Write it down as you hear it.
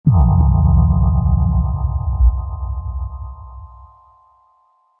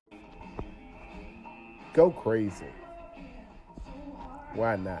Go crazy.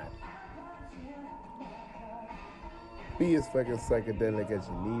 Why not? Be as fucking psychedelic as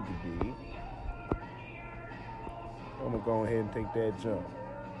you need to be. I'm gonna go ahead and take that jump.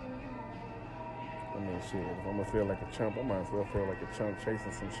 I mean, shit, if I'm gonna feel like a chump, I might as well feel like a chump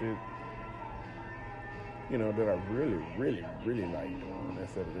chasing some shit, that I really, really, really like doing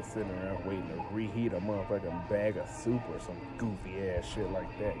instead of just sitting around waiting to reheat a motherfucking bag of soup or some goofy ass shit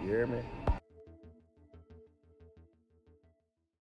like that. You hear me?